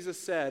everything Jesus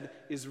said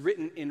is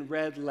written in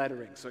red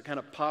lettering, so it kind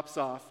of pops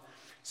off.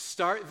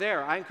 Start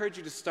there. I encourage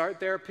you to start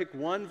there, pick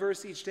one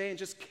verse each day, and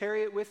just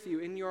carry it with you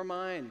in your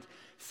mind.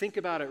 Think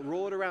about it,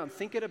 roll it around.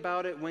 Think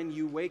about it when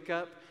you wake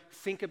up.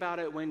 Think about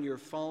it when you're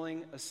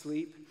falling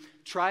asleep.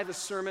 Try the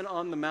Sermon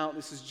on the Mount.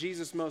 This is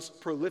Jesus'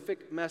 most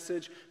prolific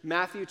message,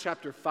 Matthew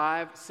chapter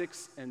 5,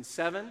 6, and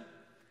 7.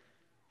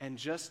 And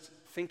just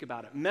think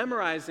about it.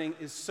 Memorizing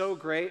is so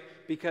great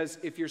because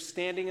if you're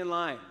standing in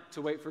line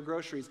to wait for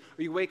groceries,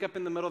 or you wake up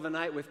in the middle of the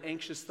night with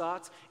anxious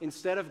thoughts,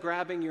 instead of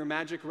grabbing your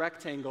magic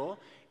rectangle,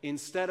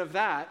 instead of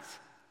that,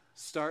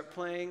 start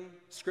playing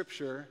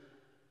Scripture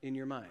in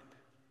your mind.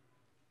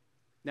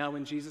 Now,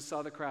 when Jesus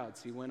saw the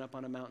crowds, he went up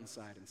on a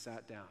mountainside and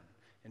sat down.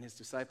 And his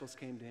disciples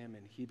came to him,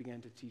 and he began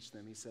to teach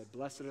them. He said,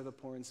 "Blessed are the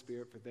poor in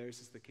spirit, for theirs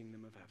is the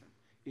kingdom of heaven."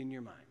 In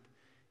your mind.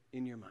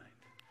 In your mind.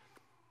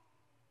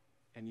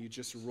 And you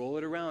just roll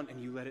it around, and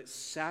you let it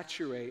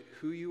saturate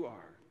who you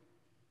are.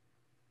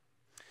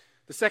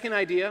 The second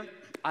idea,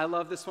 I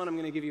love this one. I'm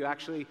going to give you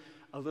actually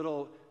a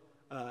little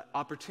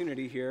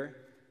opportunity here.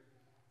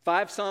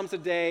 5 Psalms a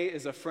day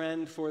is a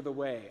friend for the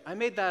way. I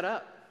made that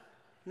up.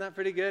 Isn't that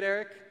pretty good,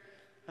 Eric?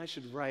 I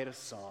should write a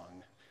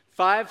song.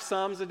 5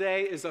 Psalms a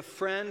day is a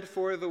friend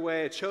for the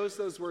way. I chose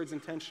those words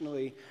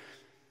intentionally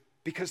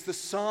because the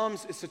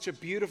Psalms is such a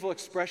beautiful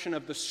expression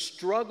of the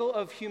struggle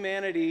of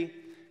humanity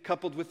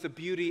coupled with the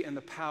beauty and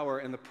the power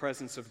and the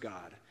presence of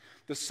God.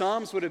 The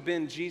Psalms would have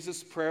been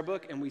Jesus' prayer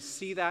book, and we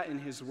see that in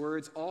his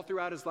words all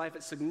throughout his life.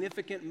 At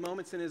significant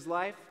moments in his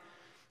life,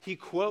 he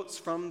quotes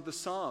from the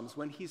Psalms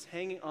when he's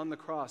hanging on the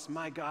cross,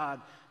 my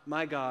God,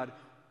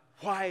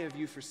 why have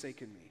you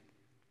forsaken me?"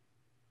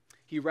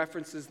 He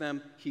references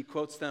them, he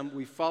quotes them.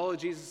 We follow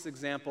Jesus'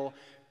 example.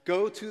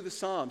 Go to the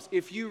Psalms.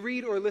 If you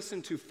read or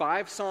listen to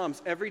 5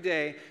 Psalms every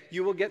day,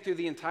 you will get through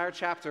the entire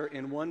chapter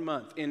in 1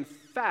 month. In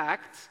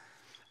fact,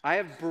 I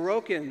have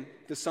broken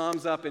the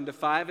Psalms up into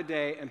 5 a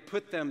day and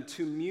put them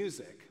to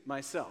music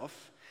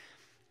myself.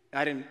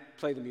 I didn't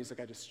play the music,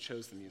 I just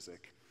chose the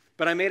music.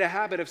 But I made a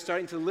habit of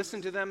starting to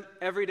listen to them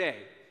every day.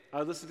 I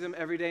would listen to them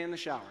every day in the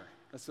shower.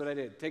 That's what I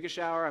did. Take a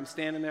shower, I'm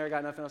standing there, I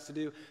got nothing else to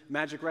do.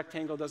 Magic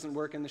Rectangle doesn't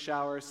work in the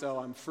shower, so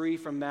I'm free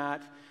from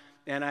that.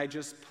 And I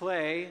just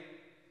play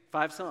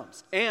 5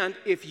 Psalms. And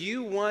if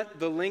you want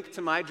the link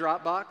to my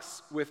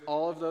Dropbox with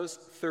all of those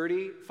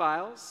 30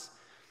 files,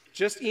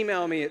 just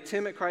email me at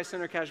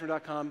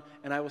tim@christcentercashmere.com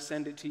and I will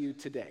send it to you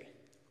today.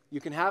 You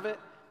can have it,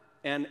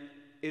 and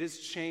it has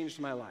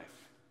changed my life.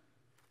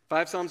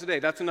 5 Psalms a day,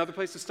 that's another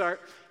place to start.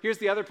 Here's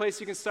the other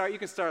place you can start. You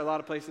can start a lot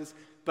of places,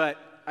 but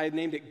I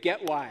named it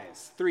Get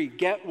Wise. 3,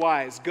 Get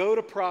Wise. Go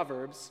to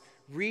Proverbs,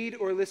 read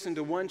or listen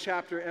to 1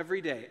 chapter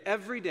every day.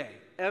 Every day.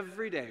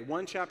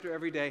 1 chapter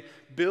every day.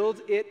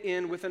 Build it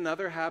in with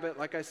another habit,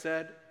 like I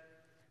said,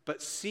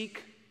 but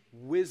seek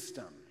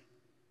wisdom.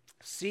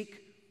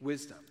 Seek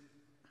wisdom.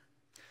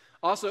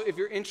 Also, if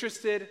you're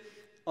interested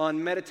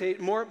on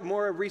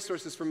more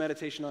resources for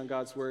meditation on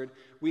God's Word,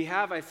 we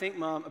have, I think,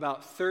 Mom,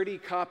 about 30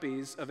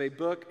 copies of a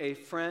book. A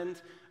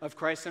friend of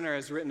Christ Center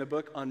has written a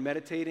book on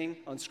meditating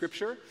on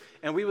Scripture,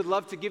 and we would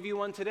love to give you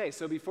one today.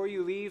 So before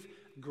you leave,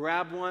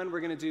 grab one.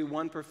 We're going to do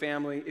one per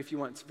family if you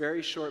want. It's a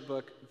very short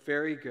book,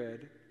 very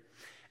good.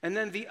 And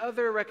then the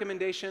other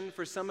recommendation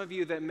for some of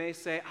you that may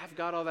say, I've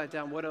got all that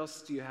down, what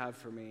else do you have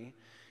for me,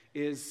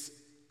 is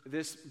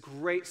this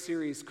great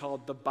series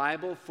called The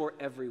Bible for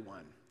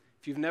Everyone.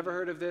 If you've never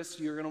heard of this,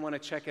 you're going to want to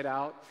check it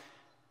out.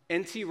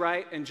 N.T.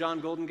 Wright and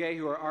John Goldingay,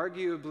 who are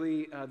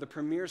arguably the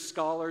premier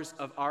scholars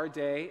of our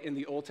day in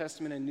the Old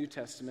Testament and New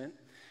Testament,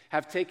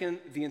 have taken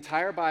the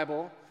entire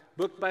Bible,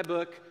 book by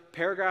book,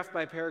 paragraph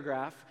by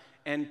paragraph,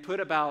 and put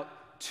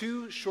about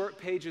 2 short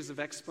pages of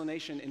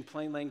explanation in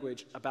plain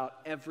language about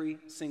every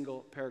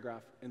single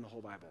paragraph in the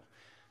whole Bible.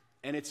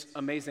 And it's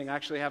amazing. I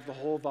actually have the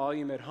whole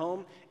volume at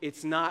home.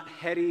 It's not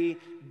heady,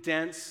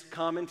 dense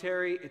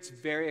commentary. It's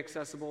very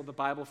accessible, the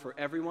Bible for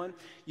everyone.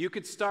 You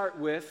could start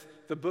with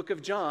the book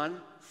of John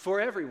for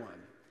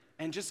everyone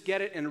and just get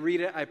it and read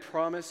it. I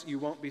promise you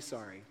won't be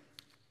sorry.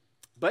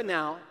 But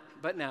now,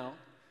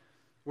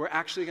 we're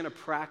actually going to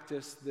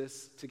practice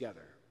this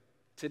together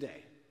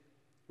today.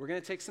 We're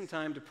going to take some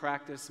time to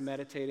practice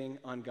meditating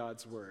on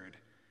God's Word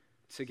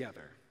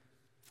together.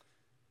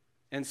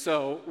 And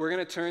so we're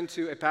going to turn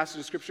to a passage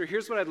of Scripture.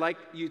 Here's what I'd like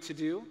you to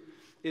do,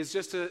 is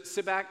just to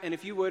sit back, and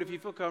if you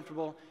feel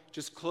comfortable,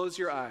 just close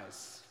your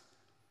eyes.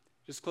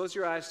 Just close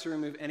your eyes to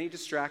remove any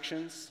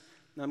distractions.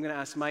 Now I'm going to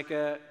ask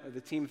Micah or the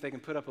team if they can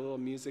put up a little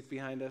music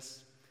behind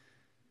us.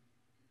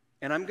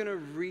 And I'm going to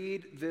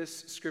read this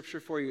Scripture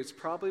for you. It's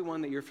probably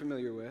one that you're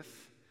familiar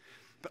with,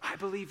 but I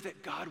believe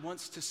that God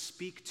wants to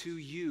speak to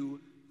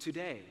you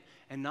today,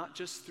 and not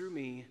just through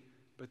me,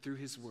 but through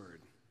His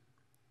Word.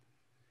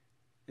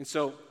 And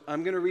so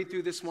I'm going to read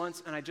through this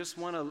once, and I just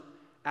want to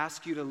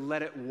ask you to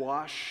let it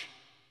wash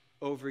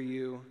over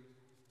you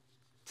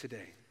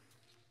today.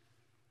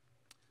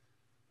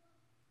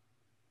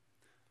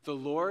 The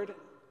Lord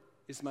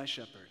is my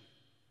shepherd.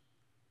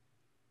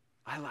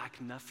 I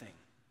lack nothing.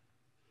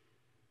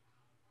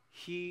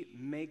 He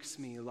makes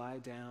me lie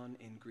down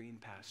in green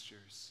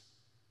pastures.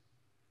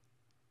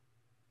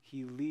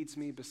 He leads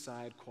me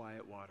beside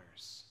quiet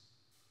waters.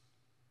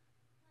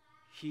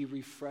 He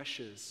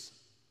refreshes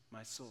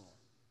my soul.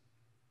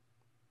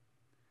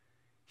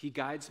 He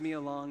guides me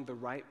along the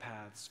right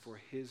paths for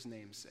His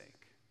name's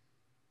sake.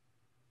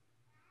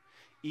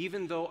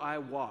 Even though I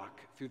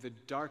walk through the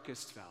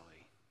darkest valley,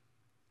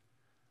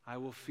 I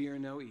will fear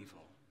no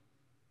evil,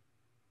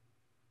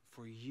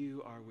 for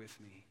You are with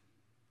me.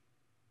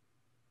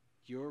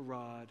 Your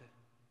rod,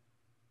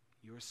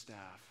 Your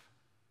staff,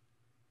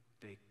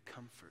 they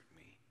comfort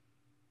me.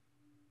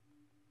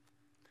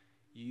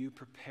 You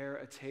prepare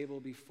a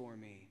table before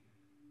me,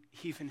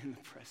 even in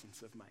the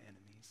presence of my enemies.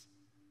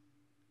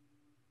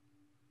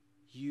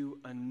 You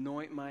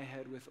anoint my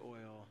head with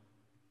oil,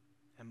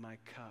 and my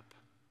cup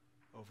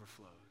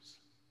overflows.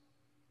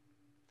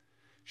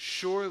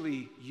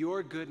 Surely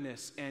Your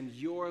goodness and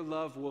Your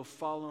love will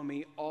follow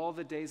me all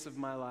the days of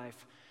my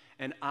life,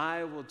 and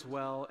I will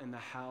dwell in the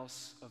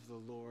house of the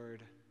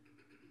Lord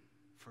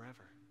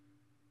forever.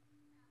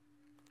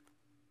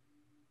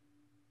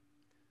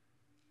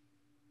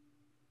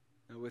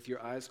 Now, with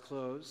your eyes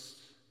closed,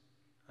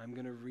 I'm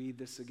going to read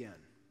this again.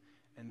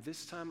 And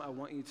this time I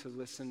want you to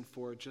listen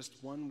for just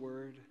one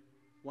word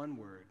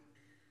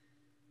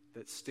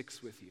that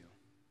sticks with you,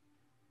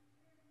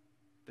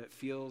 that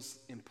feels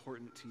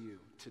important to you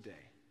today.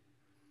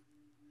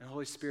 And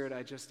Holy Spirit,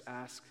 I just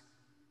ask,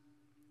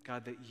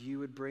 God, that You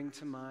would bring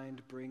to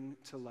mind, bring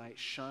to light,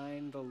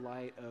 shine the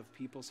light of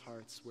people's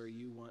hearts where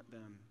You want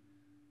them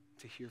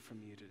to hear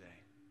from You today.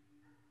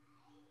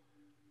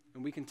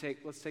 And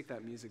let's take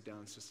that music down.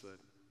 It's just a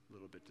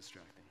little bit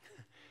distracting.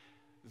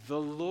 The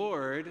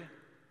Lord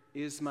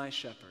is my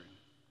shepherd.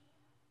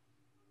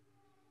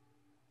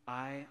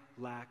 I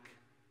lack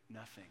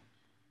nothing.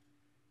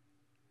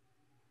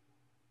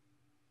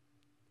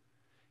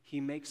 He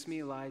makes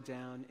me lie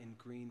down in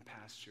green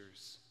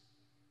pastures.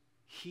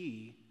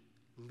 He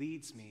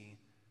leads me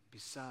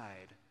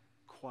beside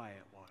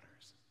quiet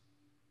waters.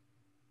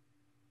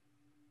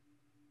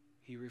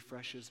 He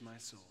refreshes my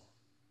soul.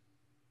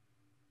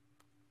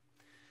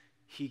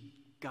 He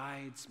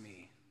guides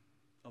me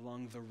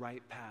along the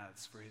right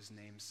paths for his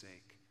name's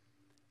sake.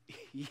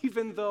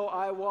 Even though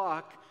I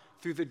walk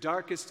through the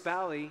darkest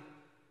valley,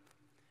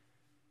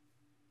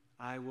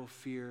 I will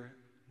fear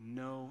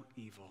no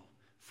evil,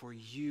 for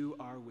you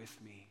are with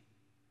me.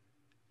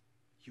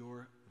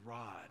 Your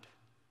rod,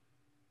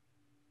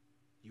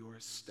 your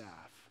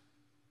staff,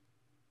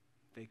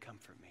 they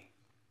comfort me.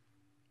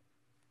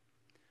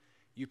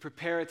 You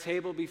prepare a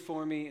table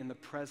before me in the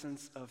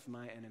presence of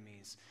my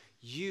enemies.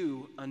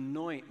 You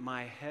anoint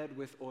my head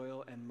with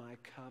oil, and my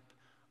cup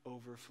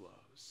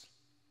overflows.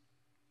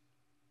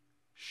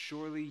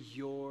 Surely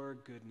your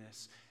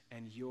goodness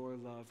and your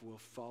love will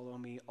follow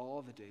me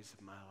all the days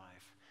of my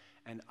life,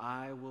 and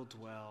I will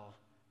dwell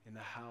in the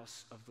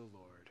house of the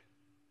Lord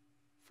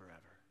forever.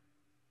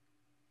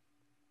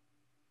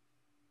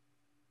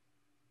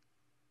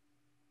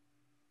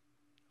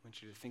 I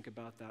want you to think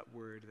about that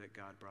word that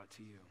God brought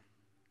to you.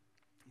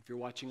 If you're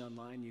watching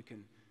online, you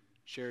can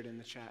share it in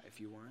the chat if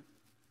you want.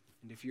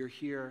 And if you're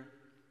here,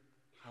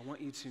 I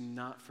want you to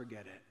not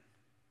forget it.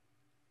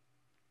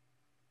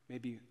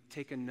 Maybe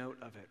take a note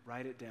of it,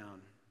 write it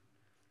down.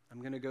 I'm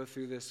going to go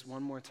through this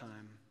one more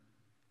time.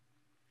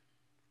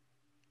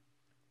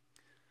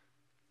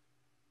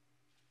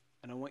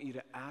 And I want you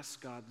to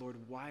ask God, Lord,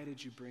 why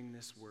did you bring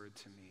this word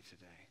to me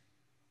today?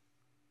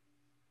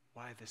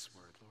 Why this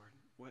word, Lord?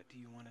 What do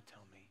you want to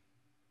tell me?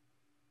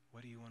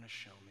 What do you want to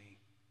show me?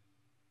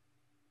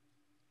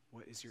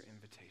 What is your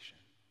invitation?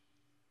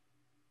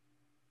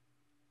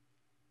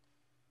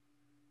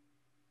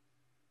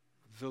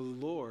 The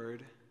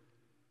Lord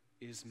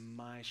is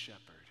my shepherd.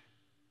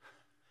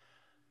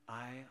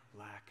 I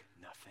lack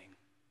nothing.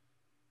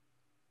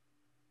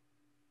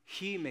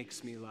 He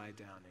makes me lie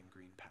down in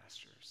green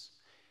pastures.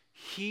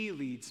 He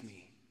leads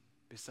me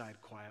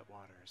beside quiet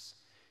waters.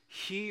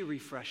 He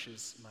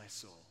refreshes my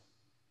soul.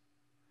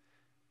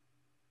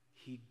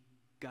 He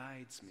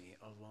guides me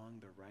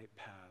along the right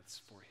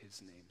paths for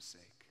his name's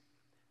sake.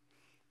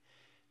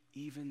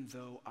 Even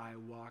though I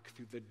walk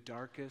through the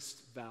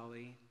darkest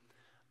valley,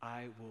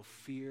 I will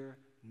fear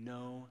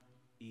no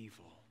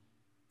evil,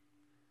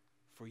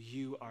 for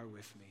you are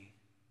with me.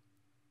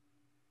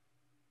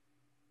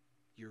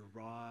 Your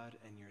rod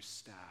and your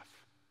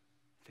staff,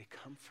 they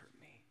comfort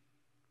me.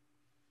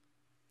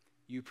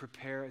 You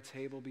prepare a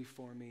table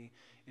before me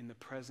in the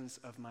presence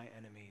of my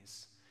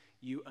enemies.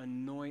 You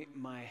anoint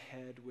my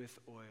head with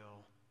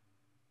oil,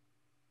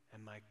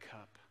 and my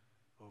cup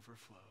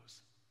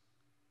overflows.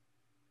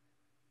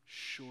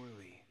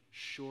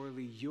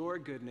 Surely your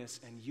goodness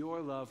and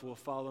your love will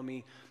follow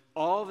me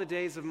all the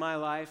days of my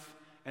life,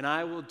 and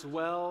I will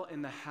dwell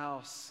in the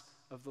house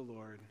of the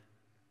Lord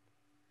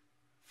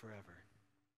forever.